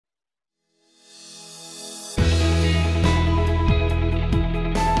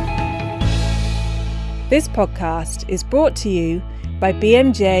This podcast is brought to you by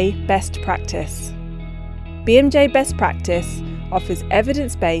BMJ Best Practice. BMJ Best Practice offers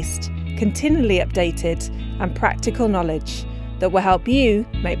evidence-based, continually updated and practical knowledge that will help you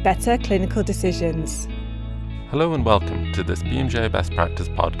make better clinical decisions. Hello and welcome to this BMJ Best Practice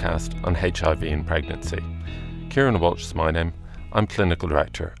podcast on HIV and pregnancy. Kieran Walsh is my name. I'm Clinical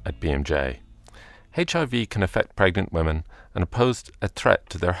Director at BMJ. HIV can affect pregnant women and pose a threat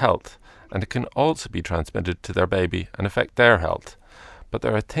to their health, and it can also be transmitted to their baby and affect their health. But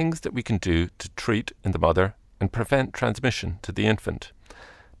there are things that we can do to treat in the mother and prevent transmission to the infant.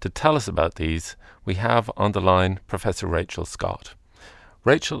 To tell us about these, we have on the line Professor Rachel Scott.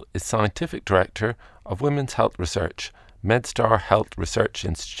 Rachel is Scientific Director of Women's Health Research, MedStar Health Research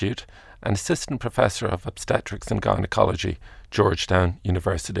Institute, and Assistant Professor of Obstetrics and Gynecology, Georgetown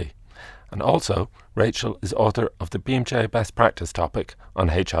University. And also, Rachel is author of the BMJ Best Practice topic on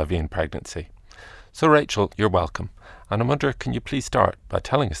HIV and pregnancy. So Rachel, you're welcome. And I wonder, can you please start by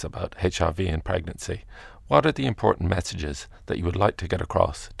telling us about HIV and pregnancy? What are the important messages that you would like to get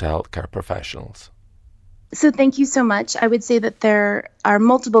across to healthcare professionals? So thank you so much. I would say that there are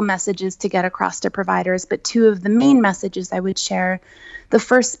multiple messages to get across to providers, but two of the main messages I would share, the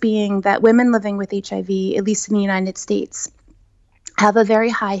first being that women living with HIV, at least in the United States, have a very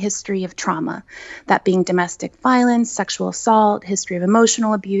high history of trauma, that being domestic violence, sexual assault, history of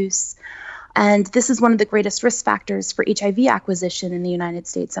emotional abuse. And this is one of the greatest risk factors for HIV acquisition in the United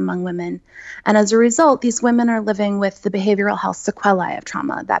States among women. And as a result, these women are living with the behavioral health sequelae of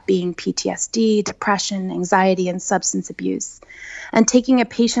trauma, that being PTSD, depression, anxiety, and substance abuse. And taking a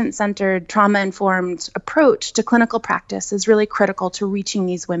patient-centered, trauma-informed approach to clinical practice is really critical to reaching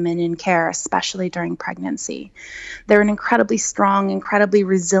these women in care, especially during pregnancy. They're an incredibly strong, incredibly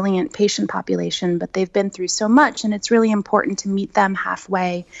resilient patient population, but they've been through so much, and it's really important to meet them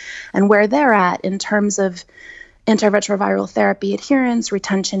halfway and where they're at in terms of antiretroviral therapy adherence,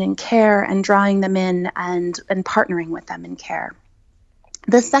 retention and care, and drawing them in and partnering with them in care.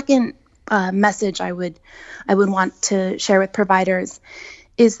 The second message I would want to share with providers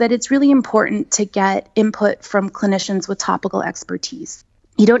is that it's really important to get input from clinicians with topical expertise.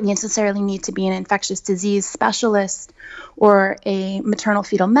 You don't necessarily need to be an infectious disease specialist or a maternal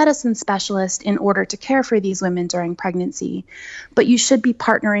fetal medicine specialist in order to care for these women during pregnancy, but you should be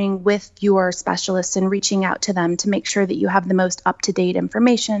partnering with your specialists and reaching out to them to make sure that you have the most up-to-date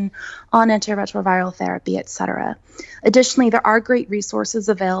information on antiretroviral therapy, etc. Additionally, there are great resources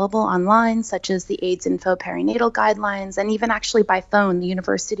available online, such as the AIDS Info Perinatal Guidelines, and even actually by phone. The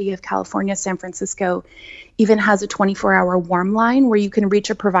University of California, San Francisco even has a 24-hour warm line where you can reach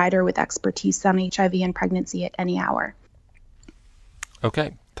a provider with expertise on HIV and pregnancy at any hour.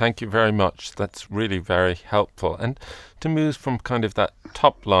 Okay, thank you very much. That's really very helpful. And to move from kind of that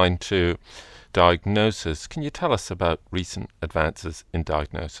top line to diagnosis, can you tell us about recent advances in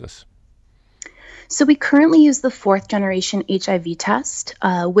diagnosis? So we currently use the fourth generation HIV test,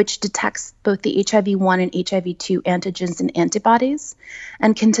 which detects both the HIV-1 and HIV-2 antigens and antibodies,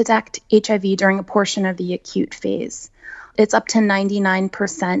 and can detect HIV during a portion of the acute phase. It's up to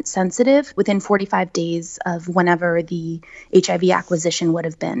 99% sensitive within 45 days of whenever the HIV acquisition would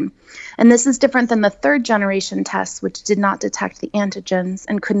have been. And this is different than the third generation test, which did not detect the antigens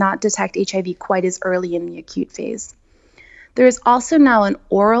and could not detect HIV quite as early in the acute phase. There is also now an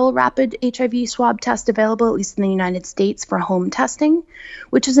oral rapid HIV swab test available, at least in the United States, for home testing,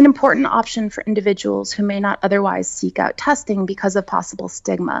 which is an important option for individuals who may not otherwise seek out testing because of possible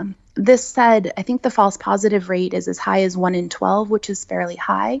stigma. This said, I think the false positive rate is as high as 1 in 12, which is fairly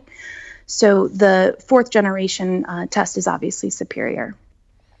high. So the fourth generation test is obviously superior.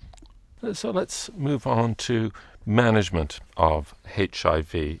 So let's move on to management of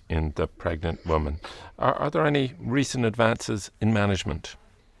HIV in the pregnant woman. Are there any recent advances in management?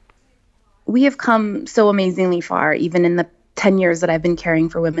 We have come so amazingly far, even in the 10 years that I've been caring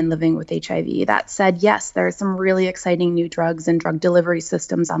for women living with HIV. That said, yes, there are some really exciting new drugs and drug delivery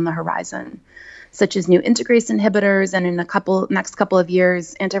systems on the horizon, such as new integrase inhibitors, and in next couple of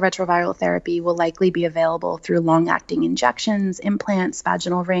years, antiretroviral therapy will likely be available through long-acting injections, implants,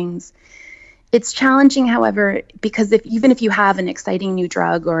 vaginal rings. It's challenging, however, because even if you have an exciting new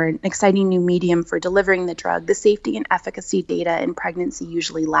drug or an exciting new medium for delivering the drug, the safety and efficacy data in pregnancy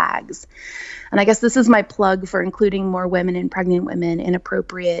usually lags. And I guess this is my plug for including more women and pregnant women in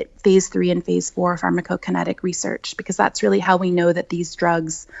appropriate phase 3 and phase 4 pharmacokinetic research, because that's really how we know that these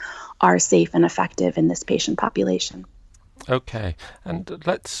drugs are safe and effective in this patient population. Okay, and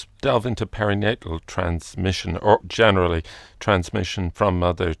let's delve into perinatal transmission, or generally transmission from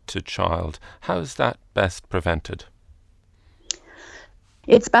mother to child. How is that best prevented?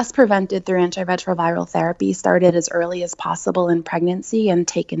 It's best prevented through antiretroviral therapy, started as early as possible in pregnancy and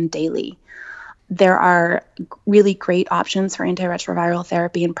taken daily. There are really great options for antiretroviral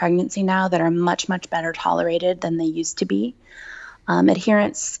therapy in pregnancy now that are much, much better tolerated than they used to be.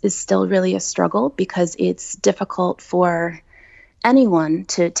 Adherence is still really a struggle because it's difficult for anyone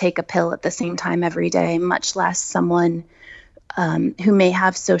to take a pill at the same time every day, much less someone who may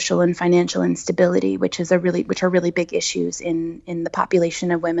have social and financial instability, which are really big issues in the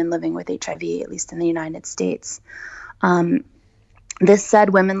population of women living with HIV, at least in the United States. This said,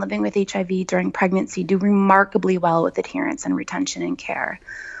 women living with HIV during pregnancy do remarkably well with adherence and retention and care.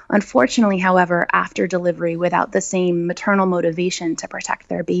 Unfortunately, however, after delivery, without the same maternal motivation to protect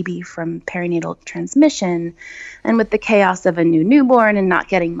their baby from perinatal transmission, and with the chaos of a newborn and not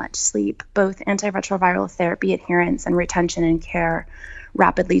getting much sleep, both antiretroviral therapy adherence and retention and care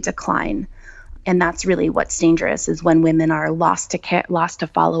rapidly decline. And that's really what's dangerous, is when women are lost to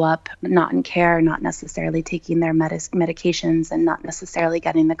follow-up, not in care, not necessarily taking their medications, and not necessarily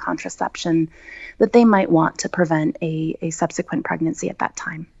getting the contraception that they might want to prevent a subsequent pregnancy at that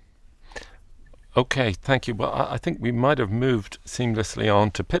time. Okay, thank you. Well, I think we might have moved seamlessly on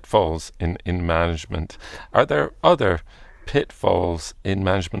to pitfalls in management. Are there other pitfalls in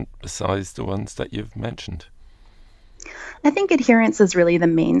management besides the ones that you've mentioned? I think adherence is really the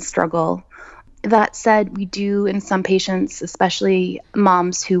main struggle. That said, we do, in some patients, especially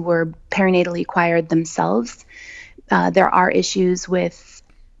moms who were perinatally acquired themselves, there are issues with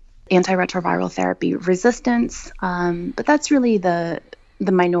antiretroviral therapy resistance, but that's really the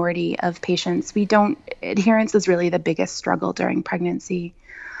minority of patients. Adherence is really the biggest struggle during pregnancy,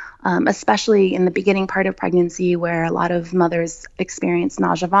 especially in the beginning part of pregnancy, where a lot of mothers experience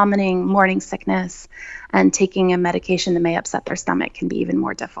nausea, vomiting, morning sickness, and taking a medication that may upset their stomach can be even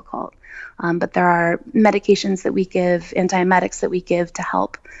more difficult. But there are medications that we give, antiemetics that we give, to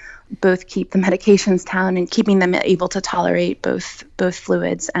help both keep the medications down and keeping them able to tolerate both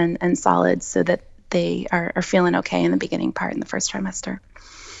fluids and solids, so that they are feeling okay in the beginning part in the first trimester.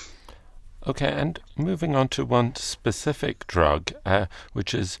 Okay, and moving on to one specific drug,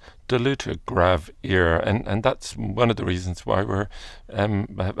 which is dolutegravir, and that's one of the reasons why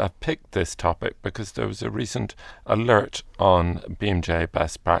I've picked this topic, because there was a recent alert on BMJ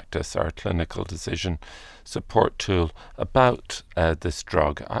Best Practice, our clinical decision support tool, about this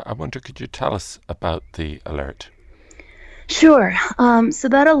drug. I wonder, could you tell us about the alert? Sure. So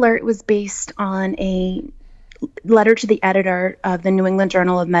that alert was based on a letter to the editor of the New England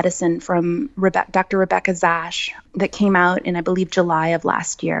Journal of Medicine from Dr. Rebecca Zasch that came out in, I believe, July of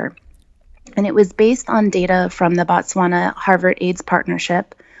last year. And it was based on data from the Botswana-Harvard AIDS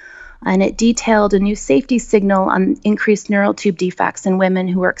partnership. And it detailed a new safety signal on increased neural tube defects in women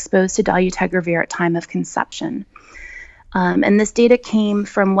who were exposed to dolutegravir at time of conception. And this data came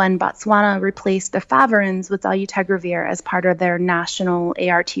from when Botswana replaced efavirenz with dolutegravir as part of their national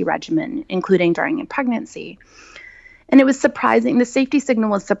ART regimen, including during pregnancy. And it was surprising. The safety signal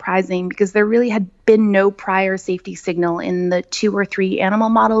was surprising because there really had been no prior safety signal in the 2 or 3 animal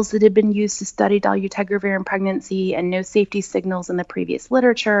models that had been used to study dolutegravir in pregnancy, and no safety signals in the previous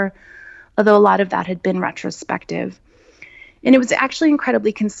literature, although a lot of that had been retrospective. And it was actually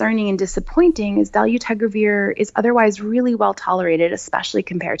incredibly concerning and disappointing, as dolutegravir is otherwise really well tolerated, especially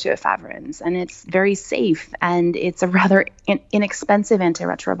compared to efavirenz, and it's very safe, and it's a rather inexpensive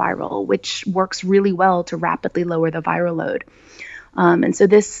antiretroviral, which works really well to rapidly lower the viral load. And so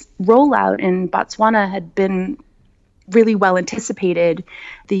this rollout in Botswana had been really well anticipated.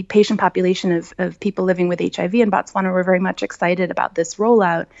 The patient population of people living with HIV in Botswana were very much excited about this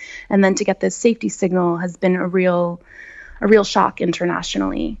rollout, and then to get this safety signal has been a real shock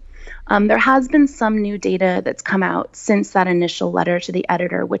internationally. There has been some new data that's come out since that initial letter to the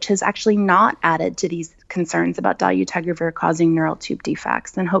editor, which has actually not added to these concerns about dolutegravir causing neural tube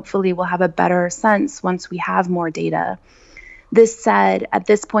defects, and hopefully we'll have a better sense once we have more data. This said, at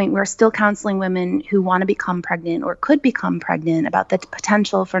this point, we're still counseling women who want to become pregnant or could become pregnant about the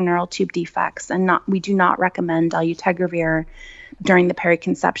potential for neural tube defects, and we do not recommend dolutegravir during the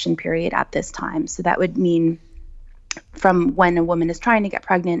periconception period at this time. So that would mean from when a woman is trying to get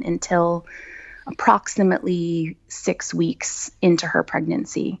pregnant until approximately 6 weeks into her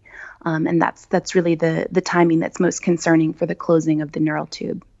pregnancy. And that's really the timing that's most concerning for the closing of the neural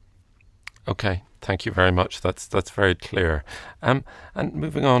tube. Okay, thank you very much. That's very clear. And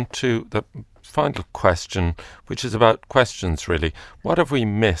moving on to the final question, which is about questions, really. What have we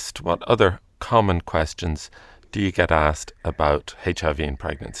missed? What other common questions do you get asked about HIV in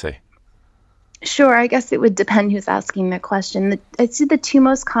pregnancy? Sure, I guess it would depend who's asking the question. I'd say the 2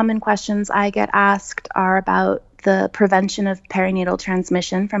 most common questions I get asked are about the prevention of perinatal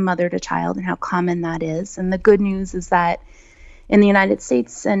transmission from mother to child and how common that is. And the good news is that in the United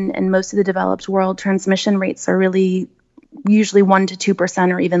States and most of the developed world, transmission rates are really usually 1% to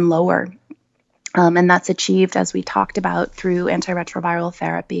 2% or even lower. And that's achieved, as we talked about, through antiretroviral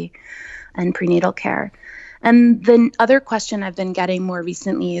therapy and prenatal care. And the other question I've been getting more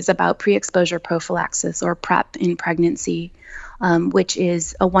recently is about pre-exposure prophylaxis, or PrEP, in pregnancy, which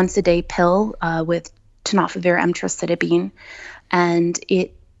is a once-a-day pill with tenofovir emtricitabine. And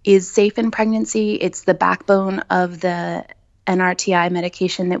it is safe in pregnancy. It's the backbone of the NRTI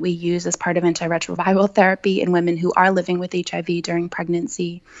medication that we use as part of antiretroviral therapy in women who are living with HIV during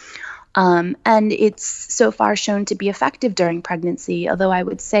pregnancy. And it's so far shown to be effective during pregnancy, although I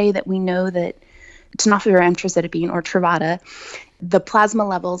would say that we know that tenofovir emtricitabine, or Truvada, the plasma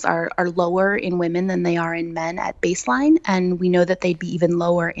levels are lower in women than they are in men at baseline, and we know that they'd be even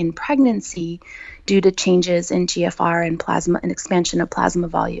lower in pregnancy due to changes in GFR and plasma and expansion of plasma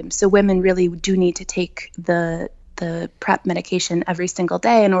volume. So women really do need to take the PrEP medication every single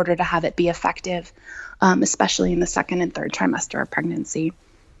day in order to have it be effective, especially in the second and third trimester of pregnancy.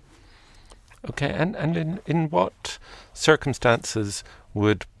 Okay, and in what circumstances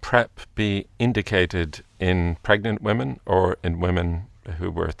would PrEP be indicated in pregnant women or in women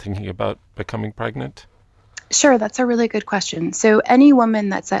who were thinking about becoming pregnant? Sure, that's a really good question. So any woman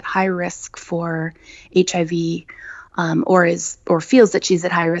that's at high risk for HIV or feels that she's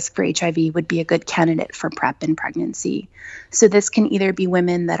at high risk for HIV would be a good candidate for PrEP in pregnancy. So this can either be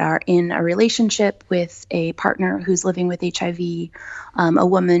women that are in a relationship with a partner who's living with HIV, a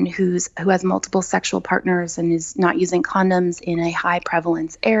woman who has multiple sexual partners and is not using condoms in a high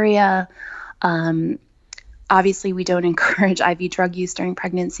prevalence area. Obviously, we don't encourage IV drug use during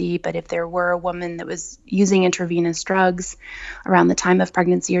pregnancy, but if there were a woman that was using intravenous drugs around the time of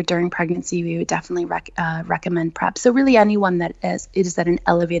pregnancy or during pregnancy, we would definitely recommend PrEP. So really anyone that is at an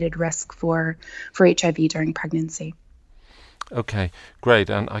elevated risk for HIV during pregnancy. Okay, great.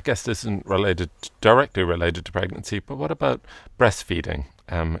 And I guess this isn't directly related to pregnancy, but what about breastfeeding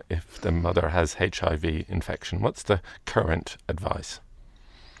if the mother has HIV infection? What's the current advice?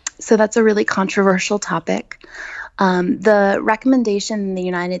 So that's a really controversial topic. The recommendation in the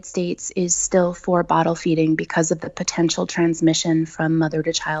United States is still for bottle feeding because of the potential transmission from mother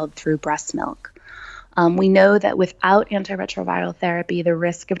to child through breast milk. We know that without antiretroviral therapy, the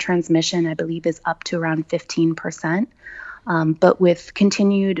risk of transmission, I believe, is up to around 15%. But with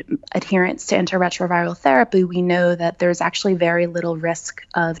continued adherence to antiretroviral therapy, we know that there's actually very little risk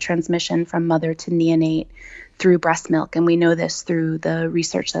of transmission from mother to neonate through breast milk. And we know this through the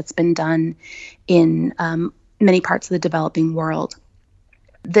research that's been done in many parts of the developing world.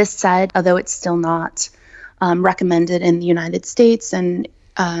 This said, although it's still not recommended in the United States and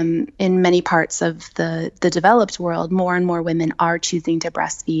in many parts of the developed world, more and more women are choosing to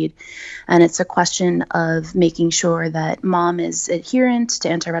breastfeed. And it's a question of making sure that mom is adherent to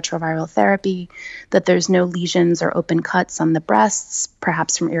antiretroviral therapy, that there's no lesions or open cuts on the breasts,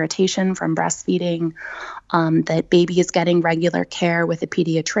 perhaps from irritation from breastfeeding, that baby is getting regular care with a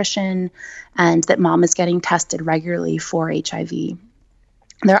pediatrician, and that mom is getting tested regularly for HIV.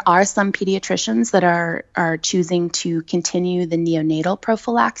 There are some pediatricians that are choosing to continue the neonatal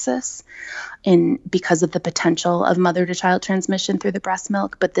prophylaxis because of the potential of mother-to-child transmission through the breast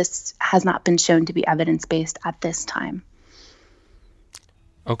milk, but this has not been shown to be evidence-based at this time.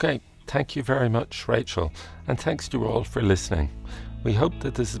 Okay, thank you very much, Rachel, and thanks to you all for listening. We hope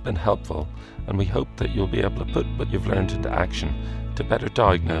that this has been helpful, and we hope that you'll be able to put what you've learned into action to better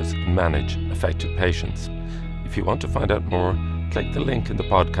diagnose and manage affected patients. If you want to find out more, click the link in the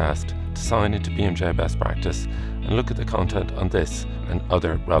podcast to sign into BMJ Best Practice and look at the content on this and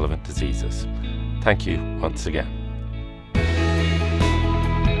other relevant diseases. Thank you once again.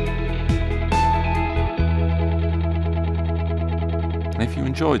 And if you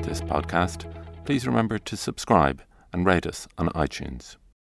enjoyed this podcast, please remember to subscribe and rate us on iTunes.